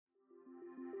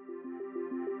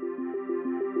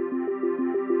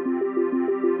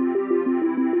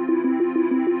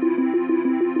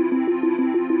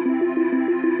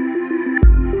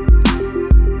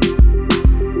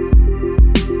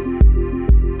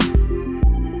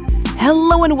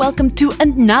Hello and welcome to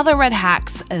another Red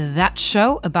Hacks, that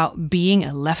show about being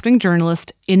a left-wing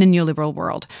journalist in a neoliberal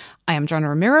world. I am Joanna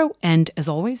Ramiro, and as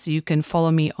always, you can follow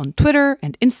me on Twitter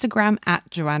and Instagram at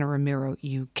Joanna Ramiro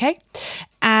UK.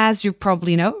 As you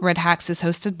probably know, Red Hacks is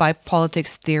hosted by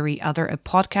Politics Theory Other, a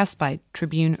podcast by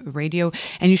Tribune Radio,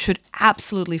 and you should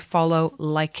absolutely follow,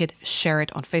 like it, share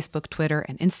it on Facebook, Twitter,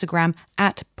 and Instagram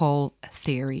at Pol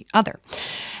Theory Other.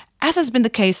 As has been the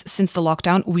case since the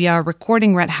lockdown, we are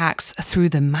recording Red Hacks through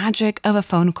the magic of a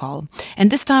phone call.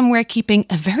 And this time we're keeping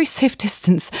a very safe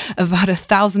distance, about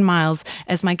 1,000 miles,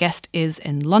 as my guest is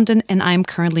in London and I am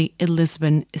currently in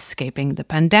Lisbon escaping the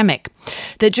pandemic.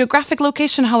 The geographic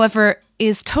location, however,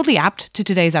 is totally apt to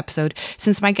today's episode,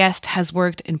 since my guest has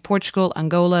worked in Portugal,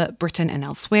 Angola, Britain and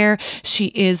elsewhere. She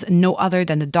is no other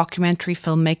than the documentary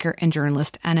filmmaker and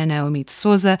journalist Ana Naomi de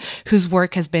Souza, whose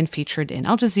work has been featured in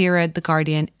Al Jazeera, The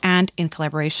Guardian, and in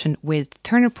collaboration with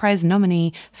Turner Prize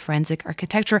nominee Forensic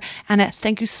Architecture. Anna,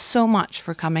 thank you so much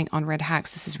for coming on Red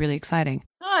Hacks. This is really exciting.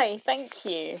 Hi, thank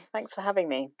you. Thanks for having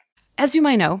me. As you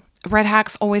might know, Red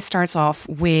Hacks always starts off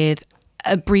with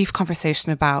a brief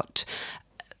conversation about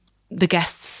the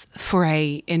guest's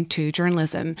foray into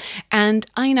journalism. And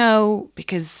I know,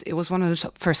 because it was one of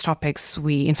the first topics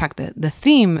the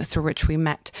theme through which we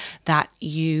met, that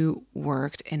you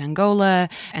worked in Angola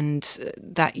and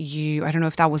that I don't know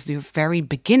if that was the very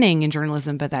beginning in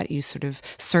journalism, but that you sort of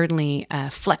certainly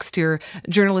flexed your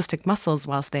journalistic muscles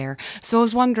whilst there. So I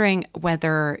was wondering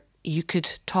whether you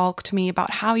could talk to me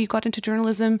about how you got into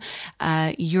journalism,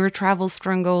 your travels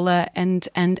through Angola and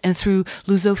through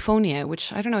Lusophonia,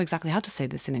 which I don't know exactly how to say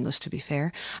this in English, to be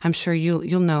fair. I'm sure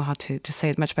you'll know how to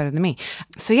say it much better than me.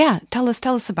 So yeah, tell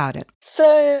us about it.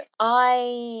 So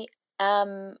I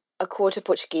am a quarter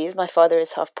Portuguese. My father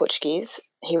is half Portuguese.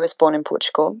 He was born in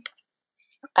Portugal.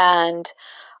 And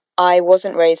I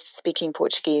wasn't raised speaking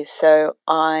Portuguese, so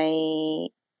I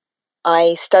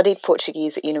studied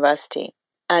Portuguese at university.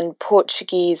 And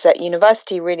Portuguese at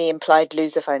university really implied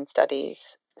Lusophone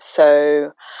studies.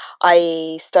 So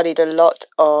I studied a lot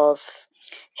of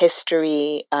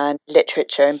history and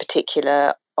literature, in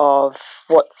particular of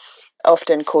what's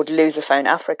often called Lusophone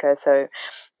Africa, so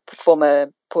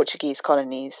former Portuguese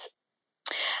colonies.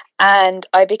 And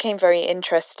I became very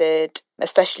interested,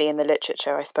 especially in the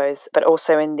literature, I suppose, but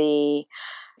also in the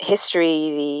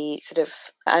history, the sort of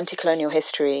anti-colonial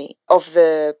history of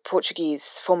the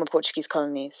former Portuguese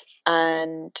colonies.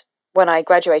 And when I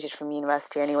graduated from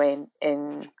university anyway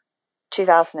in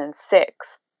 2006,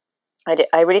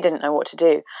 I really didn't know what to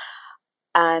do.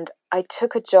 And I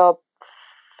took a job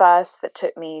first that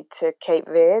took me to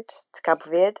Cabo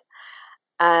Verde.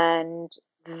 And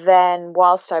then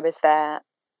whilst I was there,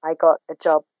 I got a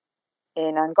job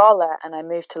in Angola and I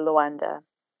moved to Luanda.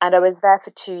 And I was there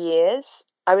for 2 years.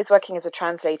 I was working as a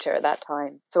translator at that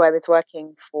time. So I was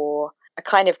working for a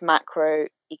kind of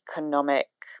macroeconomic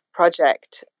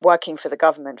project, working for the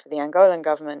government, for the Angolan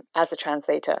government, as a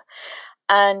translator.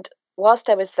 And whilst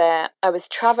I was there, I was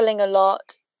traveling a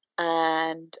lot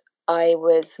and I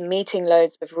was meeting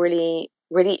loads of really,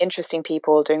 really interesting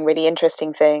people doing really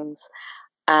interesting things.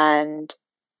 And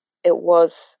it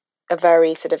was a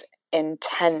very sort of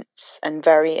intense and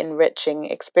very enriching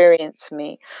experience for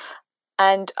me.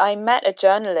 And I met a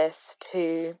journalist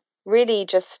who really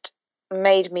just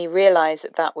made me realize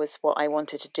that that was what I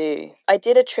wanted to do. I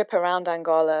did a trip around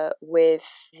Angola with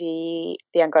the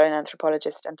Angolan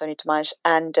anthropologist António Tomás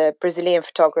and a Brazilian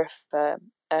photographer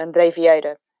André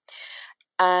Vieira.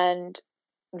 And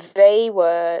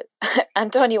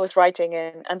António was writing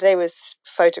and André was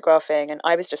photographing and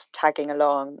I was just tagging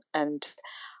along. And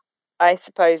I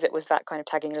suppose it was that kind of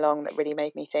tagging along that really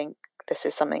made me think this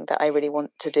is something that I really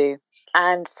want to do.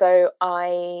 And so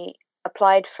I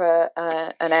applied for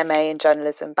an MA in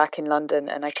journalism back in London,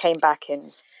 and I came back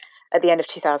at the end of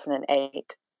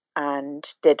 2008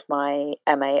 and did my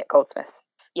MA at Goldsmiths.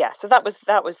 Yeah, so that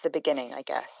was the beginning, I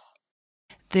guess.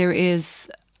 There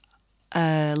is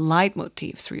a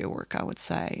leitmotif through your work, I would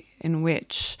say, in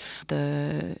which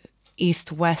the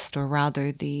East-West, or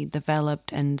rather the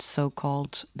developed and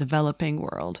so-called developing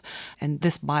world, and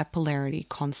this bipolarity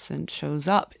constant shows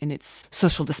up in its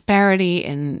social disparity,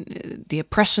 in the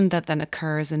oppression that then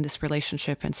occurs in this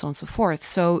relationship, and so on and so forth.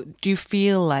 So do you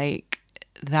feel like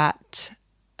that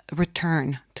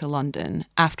return to London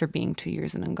after being 2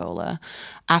 years in Angola,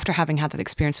 after having had that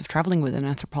experience of traveling with an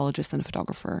anthropologist and a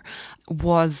photographer,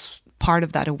 was part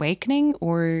of that awakening,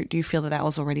 or do you feel that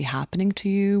was already happening to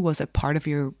you? Was it part of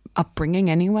your upbringing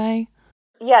anyway?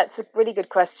 Yeah, it's a really good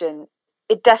question.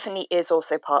 It definitely is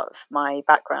also part of my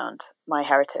background, my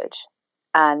heritage.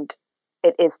 And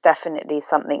it is definitely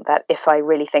something that, if I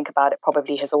really think about it,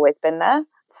 probably has always been there.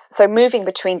 So moving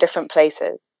between different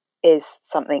places is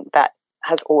something that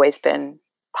has always been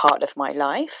part of my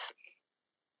life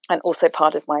and also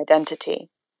part of my identity.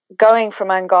 Going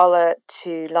from Angola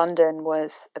to London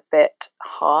was a bit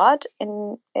hard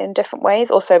in different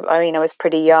ways. Also, I mean, I was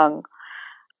pretty young,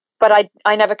 but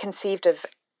I never conceived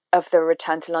of the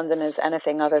return to London as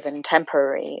anything other than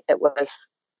temporary. It was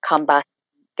come back,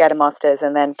 get a master's,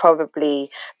 and then probably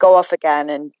go off again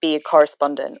and be a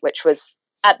correspondent, which was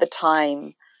at the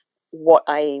time what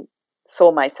I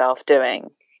saw myself doing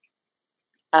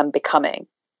and becoming.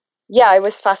 Yeah, I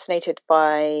was fascinated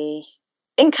by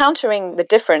encountering the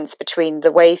difference between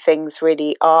the way things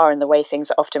really are and the way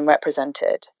things are often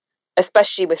represented,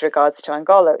 especially with regards to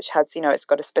Angola, which has, it's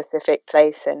got a specific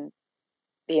place in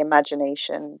the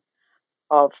imagination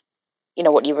of,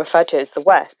 what you refer to as the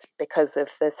West because of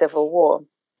the Civil War.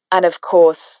 And of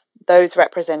course, those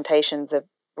representations are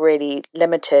really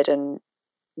limited and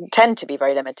tend to be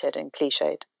very limited and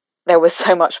cliched. There was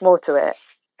so much more to it.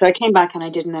 So I came back and I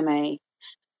did an MA.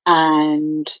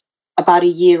 And about a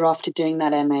year after doing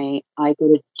that MA, I got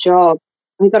a job.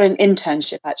 I got an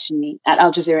internship actually at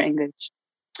Al Jazeera English.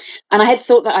 And I had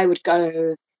thought that I would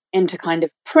go into kind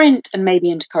of print and maybe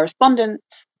into correspondence.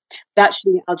 But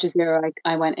actually, at Al Jazeera,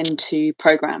 I went into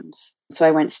programs. So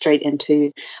I went straight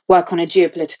into work on a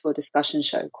geopolitical discussion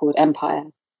show called Empire,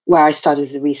 where I started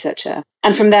as a researcher.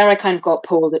 And from there, I kind of got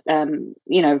pulled,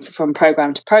 from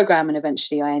program to program. And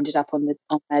eventually I ended up on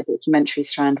their documentary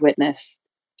strand, Witness.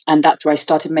 And that's where I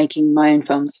started making my own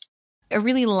films. I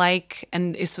really like,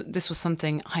 and this was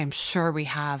something I'm sure we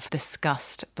have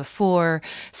discussed before,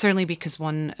 certainly because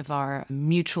one of our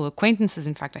mutual acquaintances,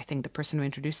 in fact, I think the person who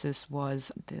introduced us was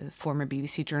the former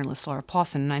BBC journalist Laura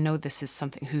Pawson. And I know this is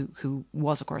something who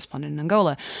was a correspondent in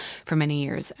Angola for many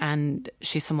years. And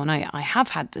she's someone I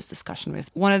have had this discussion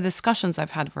with. One of the discussions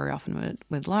I've had very often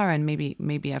with Laura, and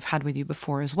maybe I've had with you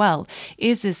before as well,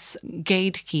 is this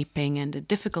gatekeeping and the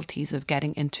difficulties of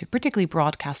getting into particularly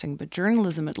broadcasting, but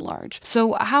journalism at large.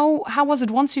 So how was it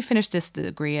once you finished this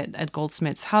degree at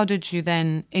Goldsmiths? How did you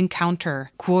then encounter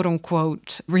quote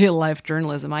unquote real life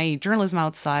journalism, i.e. journalism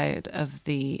outside of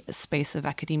the space of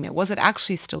academia? Was it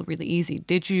actually still really easy?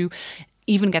 Did you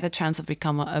even get a chance of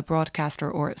become a broadcaster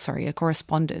a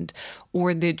correspondent?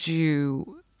 Or did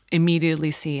you immediately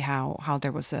see how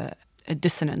there was a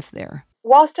dissonance there?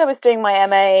 Whilst I was doing my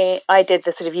MA, I did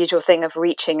the sort of usual thing of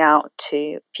reaching out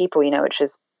to people, which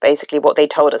was basically what they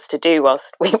told us to do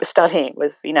whilst we were studying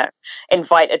was,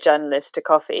 invite a journalist to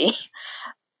coffee.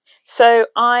 So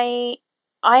I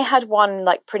had one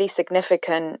pretty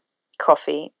significant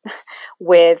coffee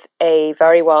with a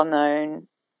very well-known,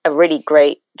 a really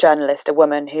great journalist, a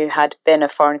woman who had been a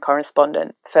foreign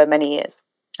correspondent for many years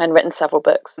and written several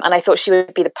books. And I thought she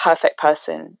would be the perfect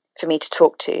person for me to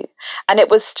talk to. And it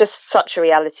was just such a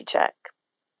reality check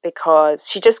because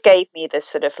she just gave me this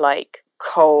sort of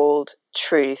cold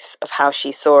truth of how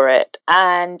she saw it,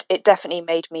 and it definitely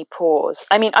made me pause.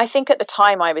 I mean, I think at the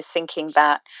time I was thinking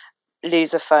that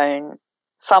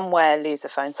somewhere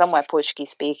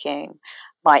Portuguese speaking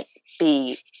might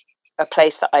be a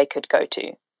place that I could go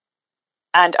to,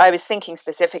 and I was thinking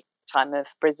specifically at the time of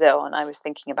Brazil, and I was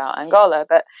thinking about Angola,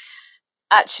 but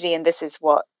actually, and this is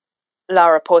what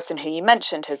Laura Pawson, who you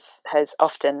mentioned, has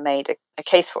often made a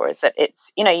case for, is that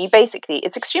it's,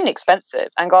 it's extremely expensive.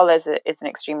 Angola is an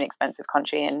extremely expensive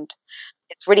country, and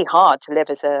it's really hard to live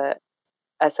as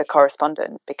a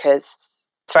correspondent because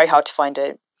it's very hard to find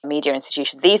a media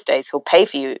institution these days who'll pay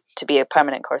for you to be a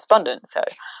permanent correspondent. So,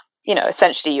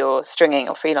 essentially you're stringing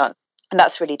or freelance, and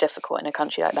that's really difficult in a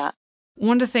country like that.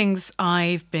 One of the things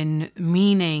I've been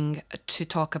meaning to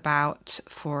talk about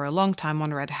for a long time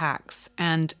on Red Hacks,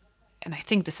 and I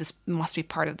think this must be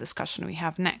part of the discussion we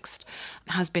have next,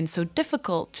 has been so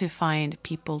difficult to find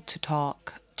people to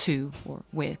talk to or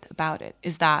with about it,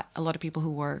 is that a lot of people who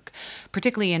work,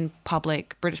 particularly in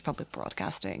British public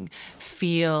broadcasting,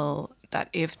 feel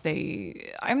that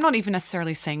I'm not even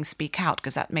necessarily saying speak out,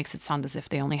 because that makes it sound as if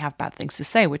they only have bad things to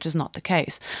say, which is not the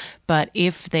case. But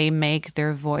if they make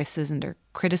their voices and their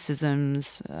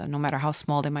criticisms, no matter how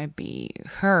small they might be,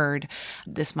 heard,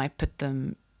 this might put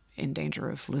them in danger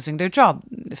of losing their job,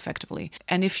 effectively.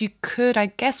 And if you could, I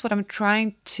guess what I'm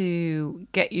trying to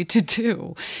get you to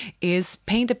do is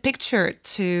paint a picture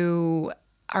to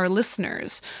our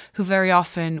listeners who very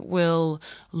often will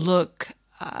look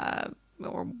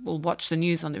or will watch the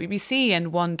news on the BBC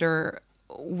and wonder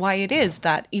why it is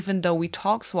that even though we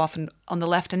talk so often on the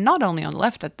left, and not only on the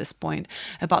left at this point,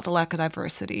 about the lack of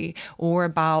diversity or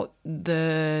about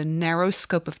the narrow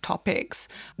scope of topics,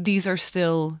 these are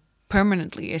still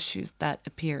permanently issues that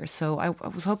appear. So I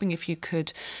was hoping if you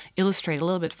could illustrate a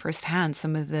little bit firsthand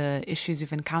some of the issues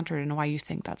you've encountered and why you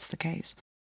think that's the case.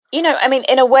 I mean,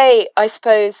 in a way, I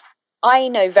suppose I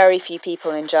know very few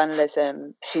people in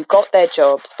journalism who got their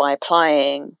jobs by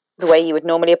applying the way you would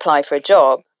normally apply for a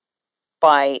job,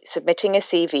 by submitting a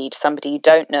CV to somebody you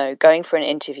don't know, going for an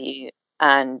interview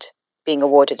and being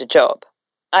awarded a job.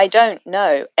 I don't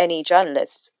know any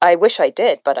journalists. I wish I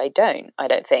did, but I don't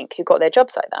think, who got their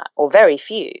jobs like that, or very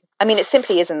few. I mean, it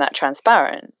simply isn't that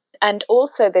transparent. And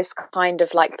also this kind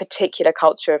of like particular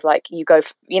culture of like, you go,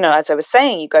 as I was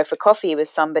saying, you go for coffee with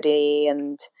somebody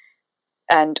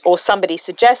or somebody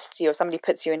suggests you, or somebody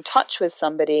puts you in touch with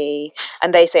somebody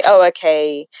and they say, oh,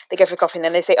 okay, they go for coffee and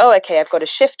then they say, oh, okay, I've got a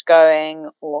shift going,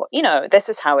 or, this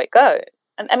is how it goes.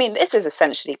 And I mean, this is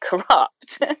essentially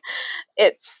corrupt.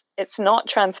 It's not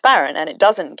transparent, and it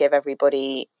doesn't give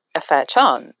everybody a fair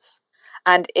chance.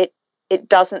 And it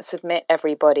doesn't submit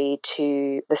everybody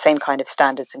to the same kind of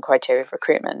standards and criteria of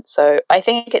recruitment. So I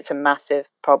think it's a massive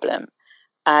problem.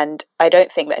 And I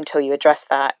don't think that until you address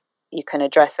that, you can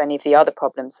address any of the other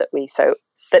problems that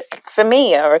for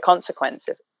me are a consequence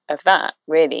of that,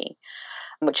 really,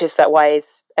 which is that why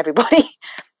is everybody,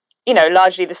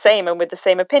 largely the same and with the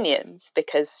same opinions,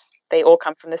 because they all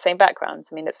come from the same backgrounds.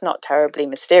 I mean, it's not terribly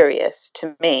mysterious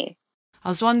to me. I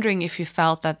was wondering if you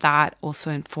felt that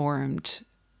also informed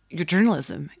your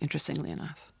journalism, interestingly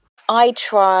enough. I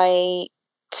try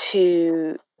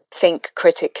to think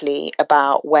critically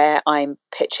about where I'm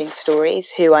pitching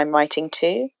stories, who I'm writing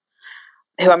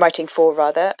for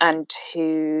rather, and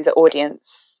who the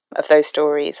audience of those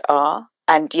stories are.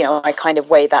 And, I kind of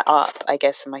weigh that up, I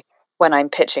guess, when I'm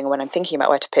pitching or when I'm thinking about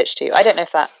where to pitch to. I don't know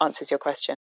if that answers your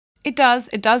question. It does.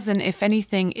 And if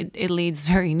anything, it leads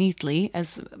very neatly,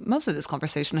 as most of this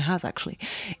conversation has actually,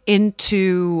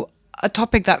 into a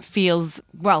topic that feels,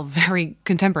 very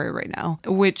contemporary right now,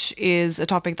 which is a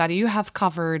topic that you have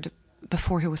covered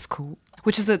before it was cool,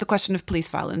 which is the question of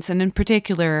police violence, and in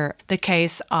particular, the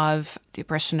case of the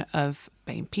oppression of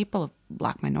BAME people, of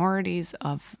Black minorities,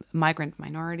 of migrant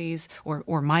minorities,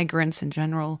 or migrants in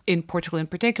general, in Portugal in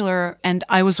particular. And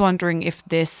I was wondering if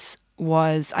this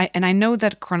was, and I know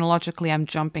that chronologically I'm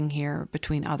jumping here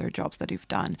between other jobs that you've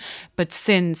done, but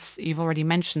since you've already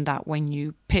mentioned that when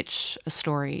you pitch a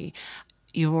story,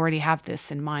 you already have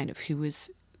this in mind of who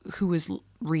is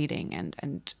reading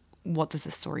and what does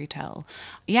the story tell.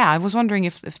 Yeah, I was wondering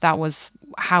if that was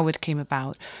how it came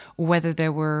about, or whether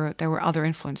there were other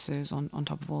influences on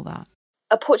top of all that.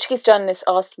 A Portuguese journalist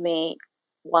asked me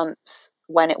once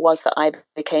when it was that I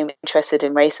became interested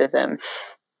in racism,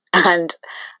 and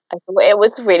it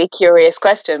was a really curious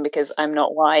question because I'm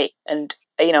not white, and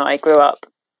I grew up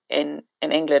in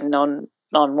England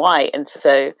non-white, and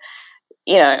so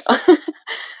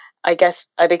I guess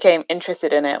I became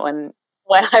interested in it when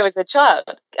I was a child.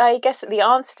 I guess the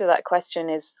answer to that question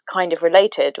is kind of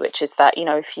related, which is that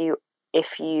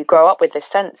if you grow up with this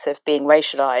sense of being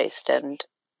racialized and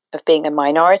of being a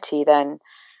minority, then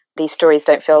these stories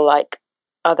don't feel like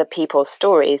other people's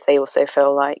stories. They also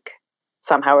feel like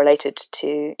somehow related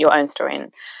to your own story.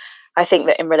 And I think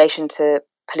that in relation to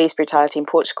police brutality in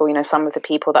Portugal, some of the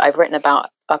people that I've written about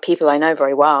are people I know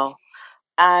very well.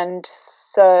 And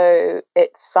so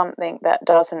it's something that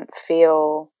doesn't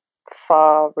feel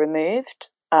far removed.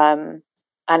 And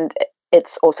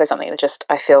it's also something that just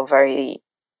I feel very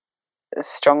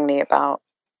strongly about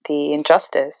the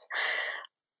injustice.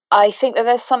 I think that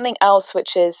there's something else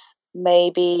which is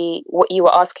maybe what you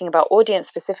were asking about audience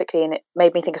specifically, and it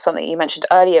made me think of something you mentioned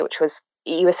earlier, which was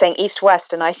you were saying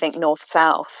east-west and I think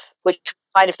north-south, which is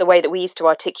kind of the way that we used to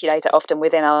articulate it often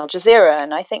within Al Jazeera.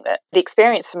 And I think that the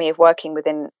experience for me of working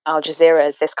within Al Jazeera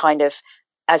is this kind of,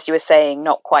 as you were saying,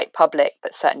 not quite public,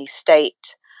 but certainly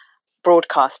state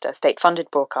broadcaster, state-funded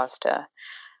broadcaster,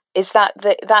 is that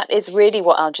is really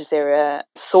what Al Jazeera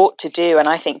sought to do, and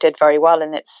I think did very well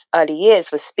in its early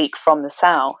years, was speak from the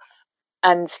South,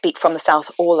 and speak from the South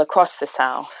all across the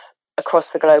South,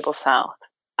 across the global South.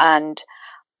 And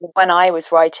when I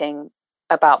was writing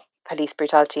about police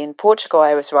brutality in Portugal,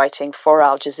 I was writing for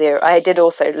Al Jazeera. I did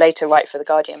also later write for The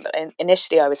Guardian, but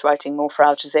initially I was writing more for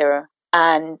Al Jazeera,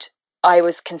 and I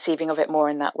was conceiving of it more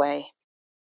in that way.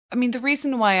 I mean, the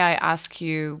reason why I ask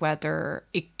you whether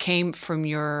it came from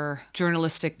your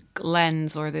journalistic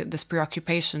lens or this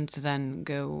preoccupation to then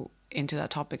go into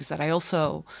that topic is that I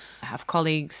also have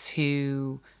colleagues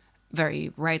who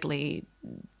very rightly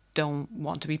don't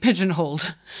want to be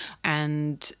pigeonholed,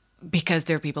 and because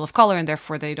they're people of color, and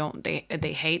therefore they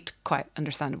hate, quite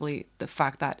understandably, the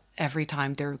fact that every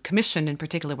time they're commissioned, in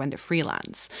particular when they're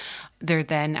freelance, they're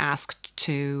then asked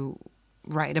to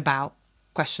write about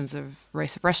questions of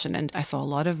race oppression. And I saw a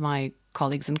lot of my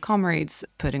colleagues and comrades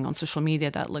putting on social media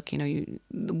that, look,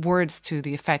 words to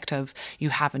the effect of, you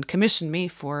haven't commissioned me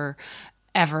for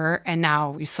ever, and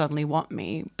now you suddenly want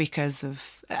me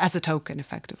as a token,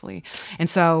 effectively. And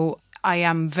so I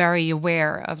am very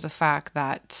aware of the fact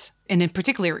that, and in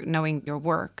particular knowing your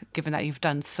work, given that you've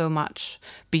done so much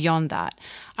beyond that,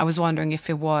 I was wondering if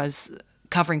it was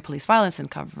covering police violence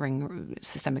and covering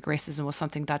systemic racism was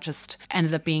something that just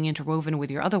ended up being interwoven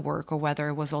with your other work, or whether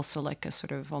it was also like a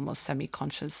sort of almost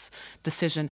semi-conscious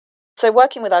decision. So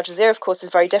working with Al Jazeera, of course,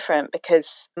 is very different,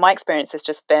 because my experience has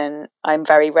just been, I'm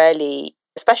very rarely,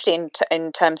 especially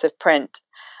in terms of print,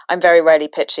 I'm very rarely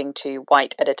pitching to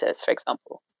white editors, for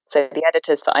example. So the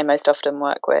editors that I most often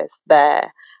work with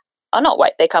there are not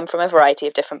white. They come from a variety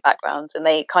of different backgrounds, and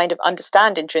they kind of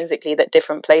understand intrinsically that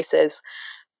different places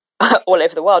all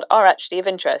over the world are actually of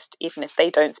interest, even if they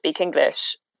don't speak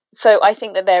English. So I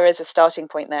think that there is a starting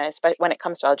point there, especially when it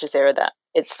comes to Al Jazeera, that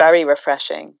it's very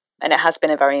refreshing, and it has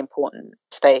been a very important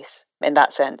space in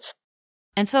that sense.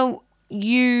 And so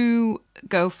you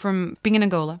go from being in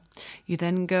Angola, you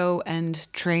then go and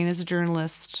train as a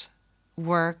journalist,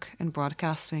 work in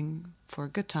broadcasting for a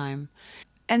good time.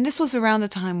 And this was around the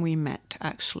time we met,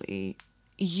 actually.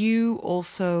 You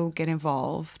also get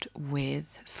involved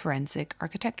with forensic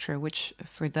architecture, which,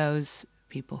 for those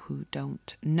people who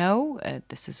don't know,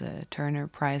 this is a Turner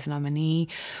Prize nominee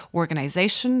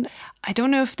organization. I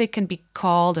don't know if they can be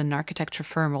called an architecture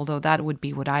firm, although that would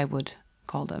be what I would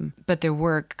call them. But their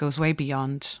work goes way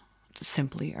beyond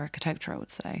simply architecture, I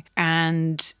would say.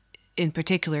 And in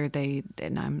particular,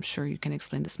 and I'm sure you can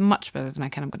explain this much better than I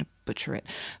can, I'm going to butcher it,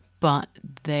 but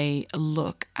they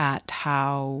look at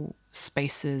how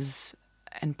spaces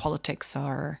and politics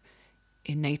are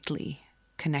innately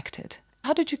connected.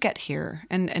 How did you get here?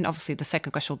 And obviously the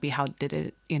second question will be, how did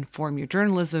it inform your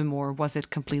journalism, or was it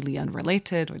completely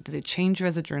unrelated, or did it change you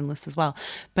as a journalist as well?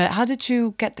 But how did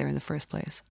you get there in the first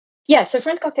place? Yeah, so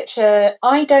forensic architecture,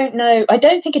 I don't know. I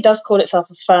don't think it does call itself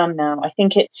a firm now. I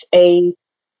think it's a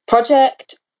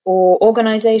project or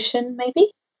organization,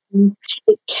 maybe.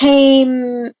 It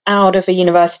came out of a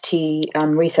university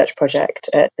research project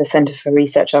at the Centre for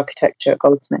Research Architecture at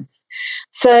Goldsmiths.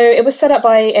 So it was set up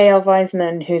by A.L.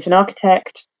 Weisman, who's an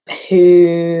architect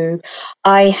who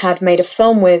I had made a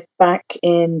film with back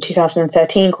in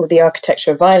 2013 called The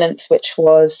Architecture of Violence, which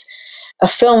was a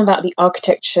film about the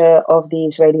architecture of the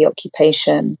Israeli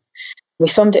occupation. We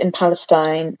filmed it in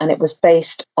Palestine, and it was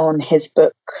based on his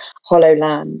book, Hollow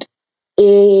Land.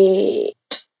 It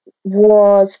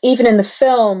was, even in the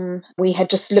film, we had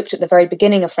just looked at the very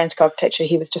beginning of forensic architecture.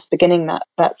 He was just beginning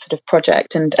that sort of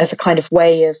project, and as a kind of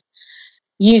way of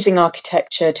using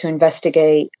architecture to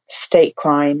investigate state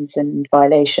crimes and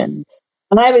violations.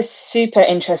 And I was super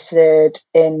interested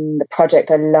in the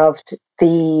project. I loved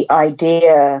the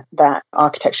idea that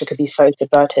architecture could be so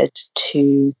diverted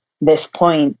to this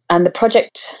point. And the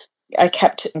project, I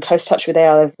kept in close touch with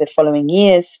AL over the following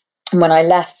years. And when I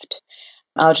left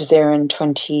Al Jazeera in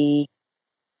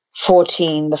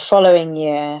 2014, the following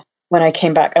year, when I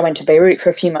came back, I went to Beirut for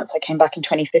a few months. I came back in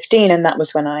 2015, and that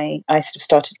was when I sort of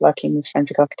started working with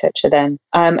forensic architecture then.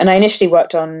 And I initially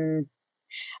worked on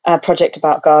a project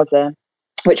about Gaza,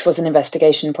 which was an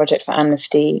investigation project for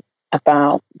Amnesty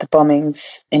about the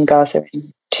bombings in Gaza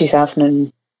in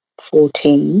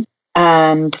 2014.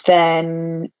 And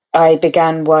then I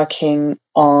began working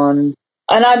on,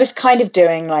 and I was kind of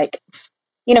doing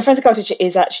forensic architecture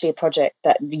is actually a project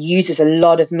that uses a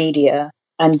lot of media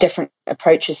and different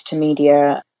approaches to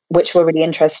media, which were really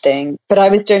interesting. But I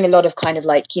was doing a lot of kind of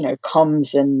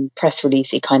comms and press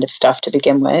releasey kind of stuff to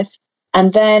begin with.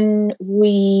 And then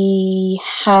we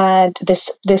had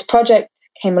this project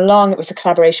came along. It was a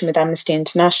collaboration with Amnesty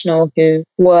International, who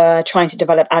were trying to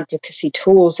develop advocacy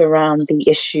tools around the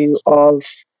issue of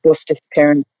forced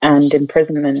disappearance and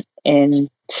imprisonment in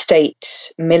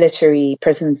state military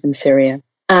prisons in Syria.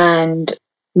 And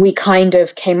we kind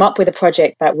of came up with a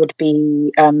project that would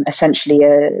be essentially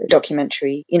a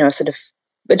documentary,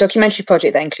 a documentary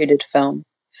project that included film.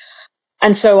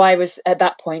 And so I was at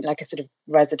that point like a sort of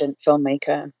resident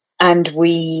filmmaker. And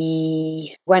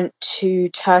we went to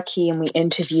Turkey and we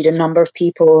interviewed a number of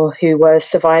people who were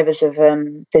survivors of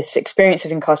this experience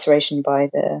of incarceration by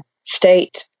the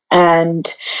state.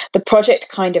 And the project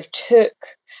kind of took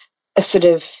a sort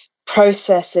of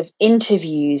process of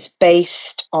interviews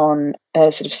based on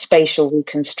a sort of spatial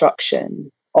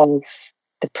reconstruction of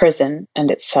the prison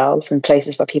and its cells and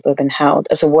places where people have been held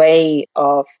as a way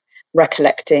of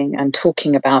recollecting and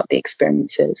talking about the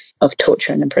experiences of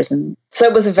torture and imprisonment. So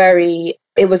it was a very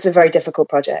it was a very difficult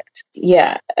project.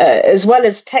 Yeah, as well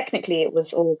as technically, it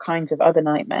was all kinds of other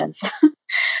nightmares.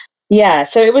 Yeah,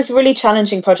 so it was a really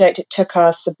challenging project. It took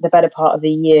us the better part of a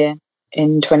year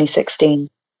in 2016.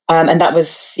 And that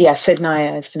was, yeah,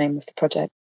 Sidnaya is the name of the project.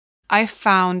 I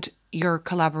found your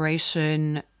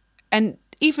collaboration and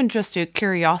even just your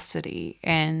curiosity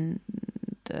and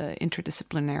the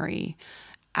interdisciplinary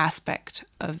aspect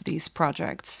of these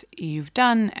projects you've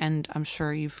done, and I'm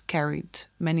sure you've carried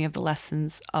many of the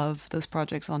lessons of those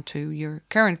projects onto your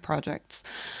current projects,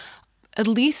 at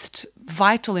least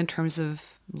vital in terms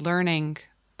of learning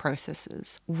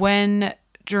processes. When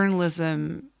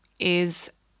journalism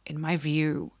is, in my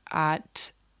view,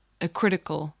 at a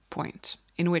critical point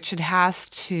in which it has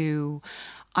to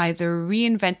either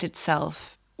reinvent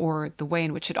itself or the way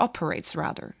in which it operates,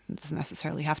 rather. It doesn't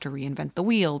necessarily have to reinvent the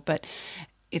wheel, but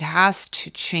it has to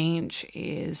change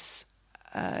its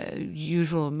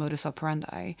usual modus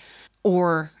operandi,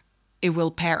 or it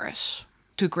will perish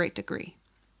to a great degree.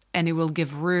 And it will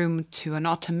give room to an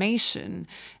automation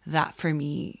that, for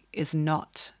me, is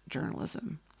not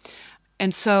journalism.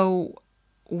 And so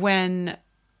when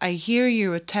I hear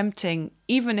you attempting,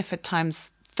 even if at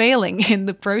times failing in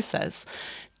the process,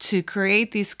 to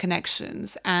create these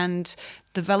connections and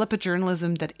develop a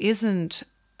journalism that isn't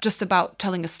just about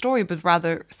telling a story, but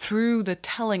rather through the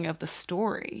telling of the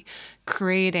story,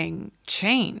 creating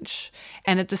change.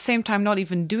 And at the same time, not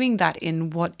even doing that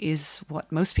in what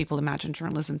most people imagine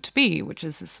journalism to be, which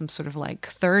is some sort of like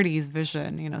 30s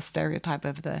vision, stereotype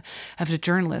of the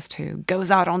journalist who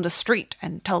goes out on the street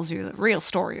and tells you the real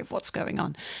story of what's going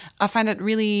on. I find it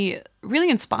really, really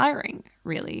inspiring,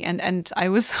 really. And I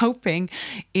was hoping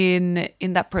in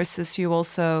that process you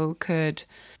also could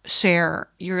share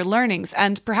your learnings.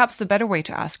 And perhaps the better way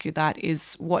to ask you that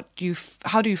is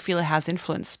how do you feel it has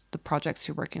influenced the projects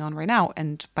you're working on right now?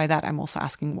 And by that, I'm also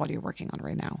asking what you're working on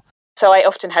right now. So I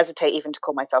often hesitate even to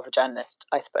call myself a journalist,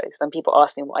 I suppose. When people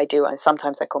ask me what I do, and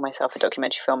sometimes I call myself a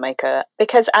documentary filmmaker,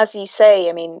 because as you say,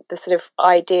 I mean, the sort of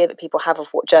idea that people have of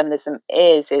what journalism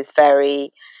is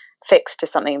very fixed to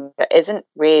something that isn't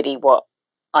really what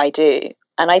I do.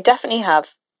 And I definitely have,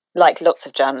 like lots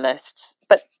of journalists,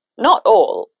 but not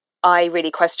all, I really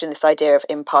question this idea of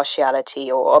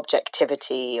impartiality or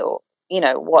objectivity or,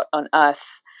 what on earth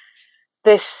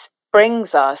this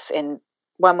brings us in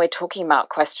when we're talking about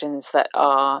questions that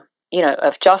are,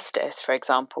 of justice, for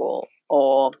example,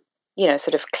 or,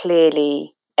 sort of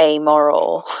clearly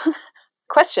amoral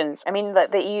questions. I mean,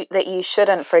 that you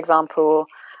shouldn't, for example,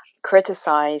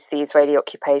 criticize the Israeli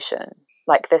occupation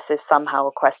like this is somehow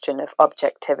a question of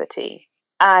objectivity.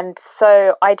 And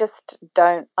so I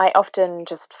often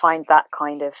just find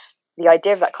the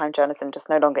idea of that kind of journalism just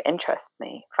no longer interests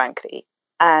me, frankly,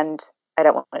 and I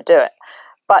don't want to do it.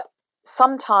 But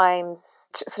sometimes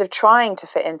sort of trying to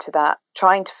fit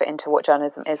into what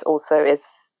journalism is also it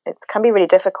can be really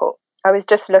difficult. I was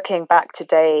just looking back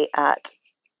today at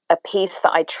a piece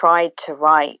that I tried to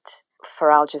write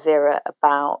for Al Jazeera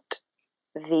about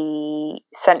the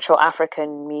Central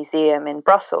African Museum in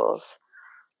Brussels,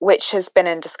 which has been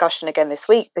in discussion again this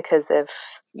week because of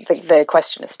the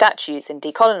question of statues and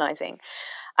decolonizing.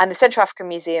 And the Central African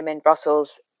Museum in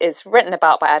Brussels is written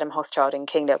about by Adam Hochschild in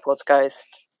King Leopold's Ghost.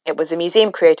 It was a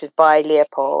museum created by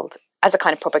Leopold as a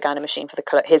kind of propaganda machine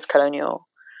for his colonial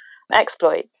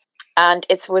exploits. And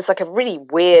it was like a really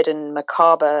weird and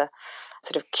macabre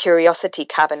sort of curiosity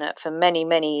cabinet for many,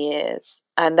 many years.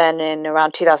 And then in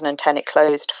around 2010, it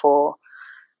closed for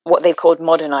what they called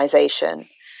modernization.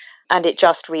 And it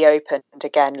just reopened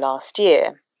again last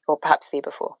year, or perhaps the year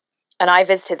before. And I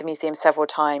visited the museum several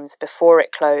times before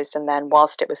it closed and then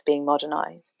whilst it was being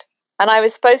modernized. And I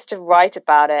was supposed to write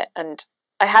about it, and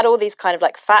I had all these kind of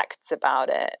like facts about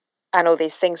it and all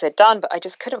these things they'd done, but I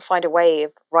just couldn't find a way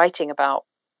of writing about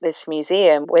this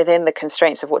museum within the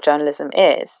constraints of what journalism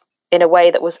is in a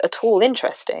way that was at all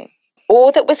interesting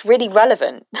or that was really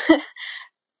relevant.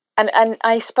 And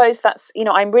I suppose that's,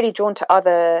 I'm really drawn to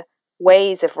other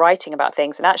ways of writing about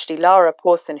things. And actually, Lara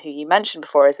Pawson, who you mentioned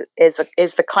before, is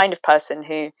the kind of person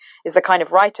who is the kind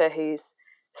of writer who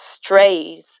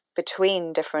strays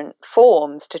between different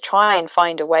forms to try and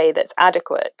find a way that's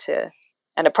adequate to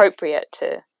and appropriate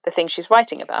to the thing she's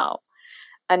writing about.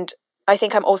 And I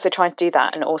think I'm also trying to do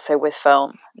that, and also with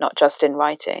film, not just in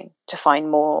writing, to find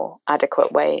more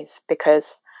adequate ways,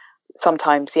 because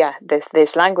sometimes,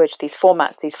 this language, these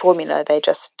formats, these formula, they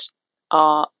just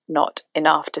are not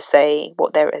enough to say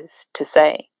what there is to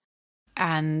say.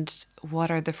 And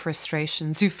what are the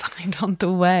frustrations you find on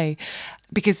the way?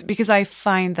 Because I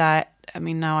find that,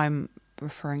 now I'm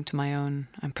referring to my own,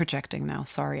 I'm projecting now,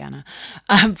 sorry, Anna.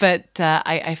 But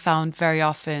I found very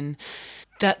often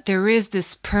that there is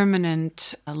this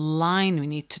permanent line we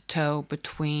need to toe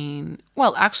between,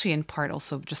 well, actually in part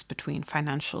also just between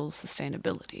financial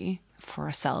sustainability for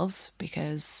ourselves,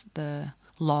 because the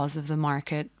laws of the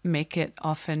market make it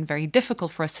often very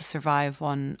difficult for us to survive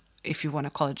on, if you want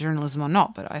to call it journalism or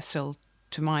not, but I still,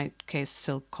 to my case,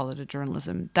 still call it a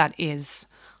journalism that is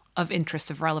of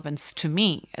interest, of relevance to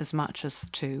me as much as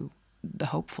to the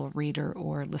hopeful reader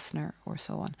or listener or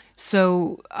so on.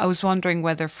 So I was wondering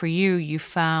whether for you, you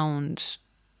found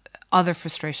other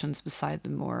frustrations beside the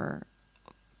more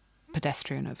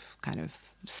pedestrian of kind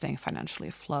of staying financially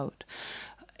afloat.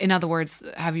 In other words,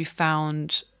 have you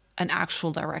found an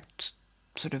actual direct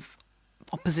sort of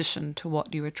opposition to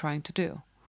what you were trying to do?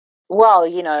 Well,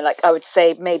 like I would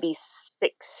say maybe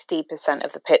 60%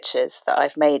 of the pitches that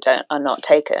I've made are not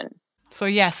taken. So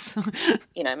yes.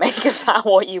 Make of that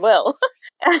what you will.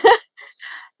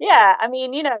 Yeah, I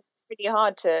mean, it's really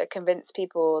hard to convince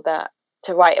people that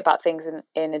to write about things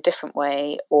in a different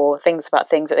way, or things about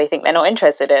things that they think they're not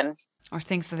interested in. Or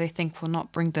things that they think will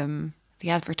not bring them the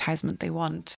advertisement they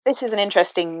want. This is an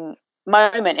interesting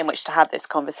moment in which to have this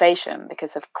conversation,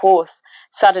 because of course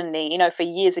suddenly, for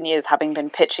years and years, having been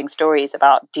pitching stories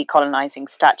about decolonizing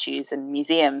statues and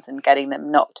museums and getting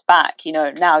them knocked back,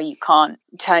 now you can't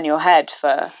turn your head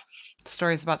for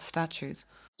stories about statues.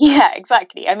 Yeah,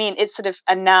 exactly. I mean, it's sort of,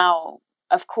 and now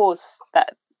of course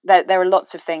that there are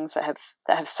lots of things that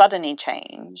have suddenly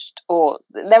changed, or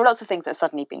there are lots of things that are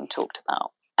suddenly being talked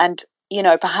about, and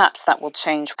perhaps that will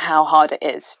change how hard it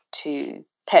is to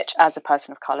pitch as a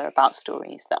person of color about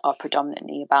stories that are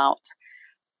predominantly about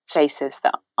places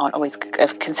that aren't always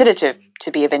considered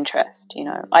to be of interest.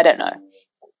 I don't know.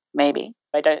 Maybe.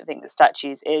 I don't think that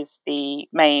statues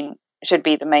should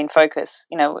be the main focus.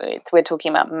 We're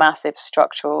talking about massive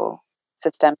structural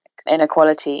systemic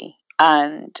inequality,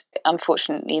 and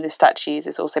unfortunately the statues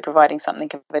is also providing something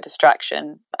of a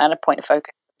distraction and a point of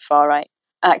focus for far right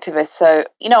activists. So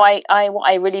what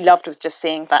I really loved was just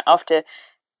seeing that after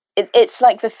it's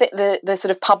like the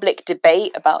sort of public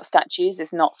debate about statues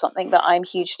is not something that I'm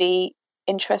hugely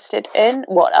interested in.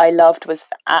 What I loved was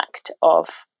the act of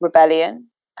rebellion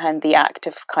and the act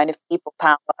of kind of people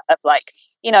power of like,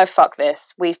 fuck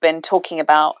this. We've been talking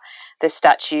about this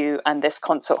statue and this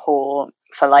concert hall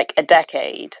for like a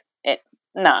decade.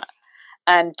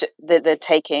 And the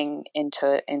taking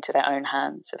into their own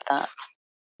hands of that.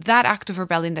 That act of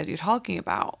rebellion that you're talking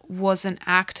about was an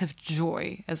act of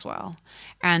joy as well,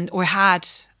 or had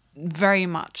very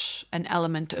much an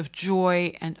element of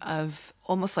joy and of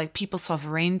almost like people's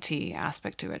sovereignty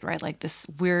aspect to it, right? Like this,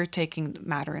 we're taking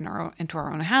matter into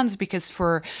our own hands, because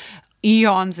for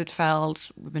eons it felt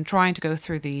we've been trying to go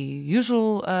through the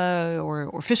usual or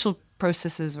official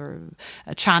processes or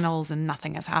channels, and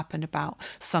nothing has happened about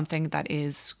something that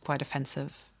is quite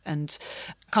offensive and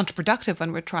counterproductive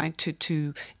when we're trying to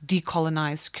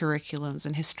decolonize curriculums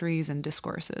and histories and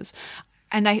discourses.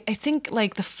 And I think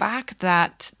like the fact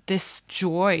that this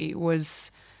joy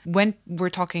was, when we're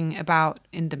talking about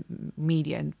in the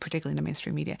media, and particularly in the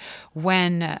mainstream media,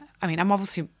 I'm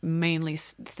obviously mainly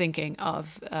thinking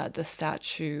of the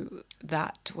statue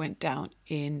that went down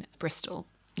in Bristol.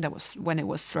 That was when it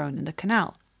was thrown in the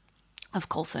canal of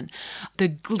Coulson. The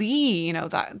glee,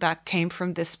 that came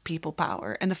from this people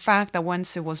power, and the fact that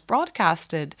once it was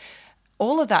broadcasted,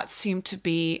 all of that seemed to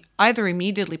be either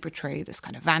immediately portrayed as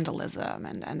kind of vandalism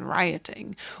and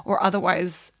rioting, or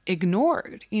otherwise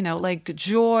ignored. Like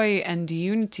joy and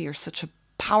unity are such a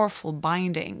powerful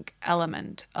binding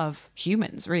element of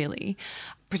humans, really,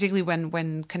 particularly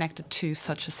when connected to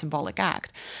such a symbolic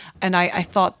act. And I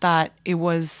thought that it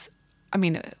was,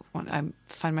 I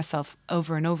find myself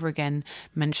over and over again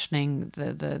mentioning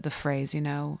the phrase,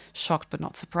 shocked but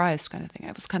not surprised kind of thing.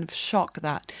 I was kind of shocked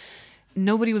that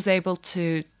nobody was able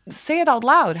to say it out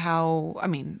loud,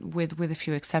 with a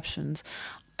few exceptions,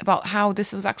 about how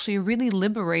this was actually a really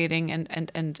liberating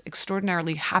and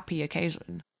extraordinarily happy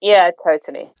occasion. Yeah,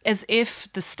 totally. As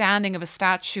if the standing of a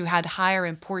statue had higher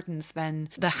importance than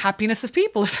the happiness of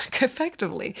people,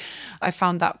 effectively. I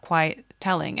found that quite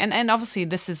telling. And obviously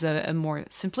this is a more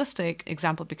simplistic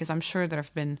example, because I'm sure there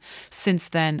have been since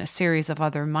then a series of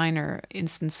other minor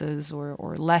instances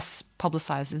or less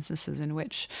publicized instances in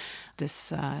which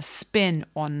this spin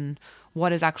on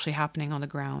what is actually happening on the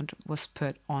ground was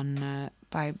put on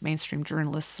by mainstream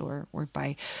journalists or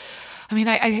by...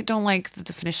 I don't like the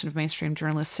definition of mainstream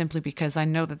journalists simply because I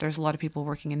know that there's a lot of people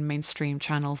working in mainstream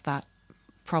channels that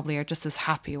probably are just as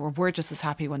happy or were just as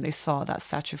happy when they saw that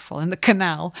statue fall in the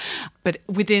canal. But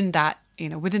within that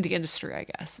within the industry, I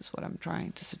guess, is what I'm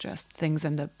trying to suggest. Things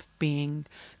end up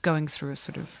going through a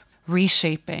sort of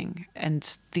reshaping,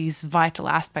 and these vital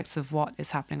aspects of what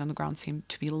is happening on the ground seem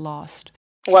to be lost.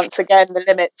 Once again, the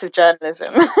limits of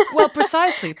journalism. Well,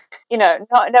 precisely. No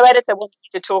editor wants you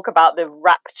to talk about the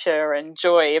rapture and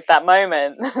joy of that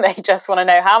moment. They just want to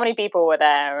know how many people were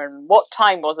there and what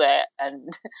time was it,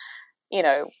 and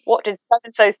what did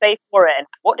so-and-so say for it, and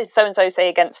what did so-and-so say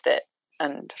against it,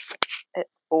 and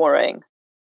it's boring.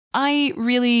 I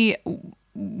really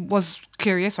was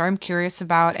curious, or I'm curious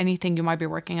about anything you might be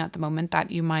working at the moment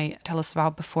that you might tell us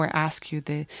about before I ask you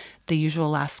the usual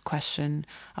last question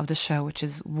of the show, which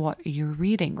is what you're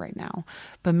reading right now.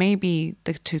 But maybe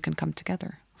the two can come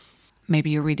together. Maybe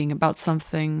you're reading about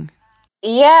something.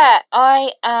 Yeah,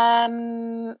 I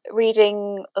am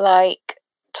reading like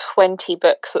 20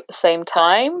 books at the same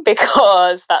time,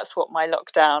 because that's what my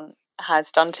lockdown has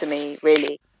done to me,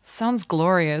 really. Sounds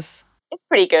glorious. It's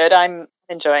pretty good. I'm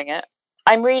enjoying it.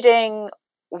 I'm reading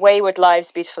Wayward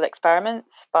Lives, Beautiful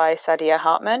Experiments by Saidiya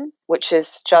Hartman, which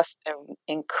is just an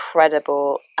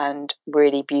incredible and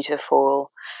really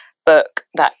beautiful book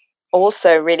that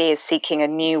also really is seeking a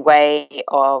new way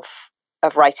of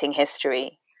writing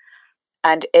history.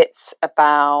 And it's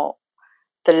about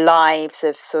the lives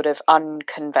of sort of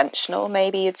unconventional,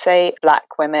 maybe you'd say,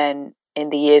 Black women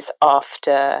in the years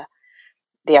after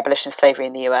the abolition of slavery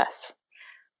in the US.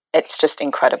 It's just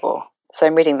incredible. So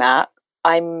I'm reading that.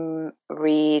 I'm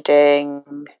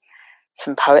reading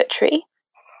some poetry,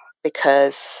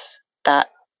 because that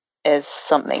is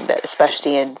something that,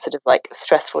 especially in sort of like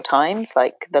stressful times,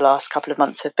 like the last couple of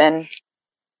months have been,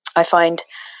 I find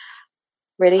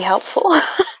really helpful.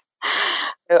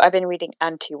 So I've been reading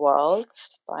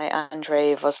Anti-Worlds by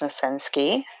Andrzej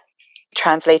Wozniacki,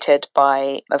 translated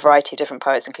by a variety of different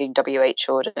poets, including W.H.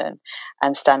 Auden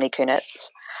and Stanley Kunitz.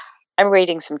 I'm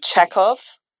reading some Chekhov,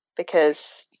 because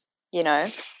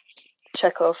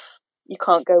Chekhov, you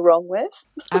can't go wrong with.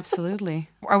 Absolutely.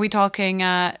 Are we talking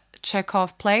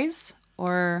Chekhov plays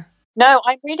or? No,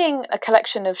 I'm reading a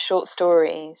collection of short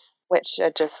stories, which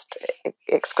are just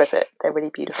exquisite. They're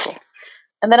really beautiful.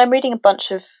 And then I'm reading a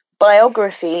bunch of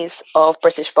biographies of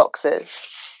British boxers,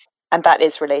 and that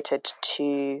is related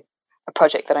to a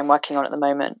project that I'm working on at the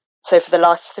moment. So for the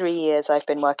last 3 years, I've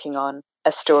been working on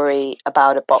a story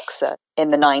about a boxer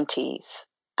in the 90s.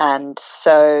 And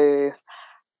so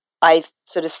I've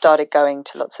sort of started going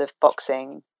to lots of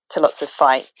boxing, to lots of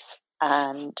fights,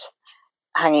 and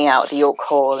hanging out at the York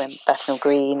Hall in Bethnal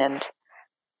Green, and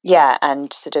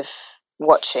sort of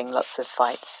watching lots of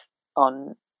fights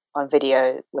on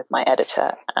video with my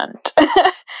editor. And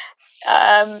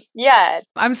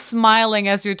I'm smiling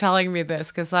as you're telling me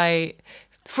this, because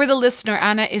for the listener,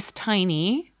 Anna is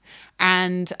tiny.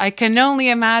 And I can only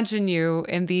imagine you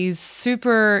in these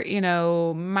super,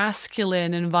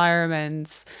 masculine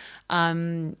environments. I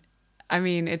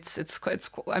mean, it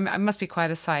must be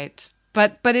quite a sight.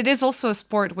 But it is also a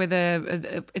sport with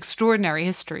a extraordinary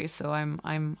history. So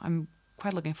I'm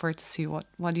quite looking forward to see what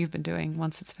you've been doing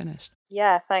once it's finished.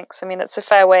 Yeah, thanks. I mean, it's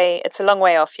a long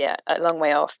way off yet,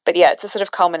 But yeah, it's a sort of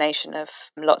culmination of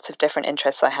lots of different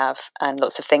interests I have, and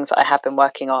lots of things that I have been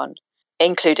working on,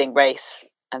 including race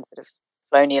and sort of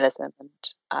colonialism,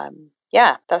 and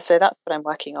that's what I'm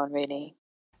working on, really.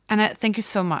 Anna, thank you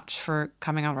so much for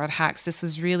coming on Red Hacks. This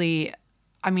was really,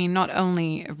 not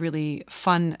only a really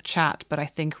fun chat, but I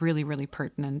think really, really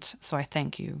pertinent. So I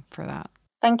thank you for that.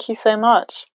 Thank you so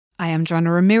much. I am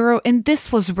Joanna Ramiro, and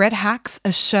this was Red Hacks,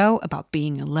 a show about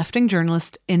being a left-wing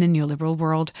journalist in a neoliberal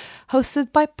world,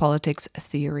 hosted by Politics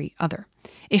Theory Other.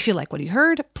 If you like what you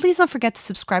heard, please don't forget to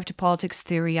subscribe to Politics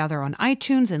Theory Other on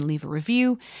iTunes and leave a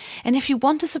review. And if you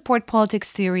want to support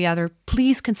Politics Theory Other,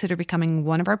 please consider becoming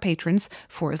one of our patrons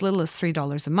for as little as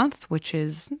 $3 a month, which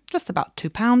is just about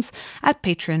 £2, at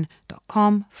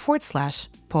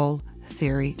patreon.com/Pol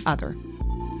Theory Other.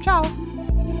 Ciao!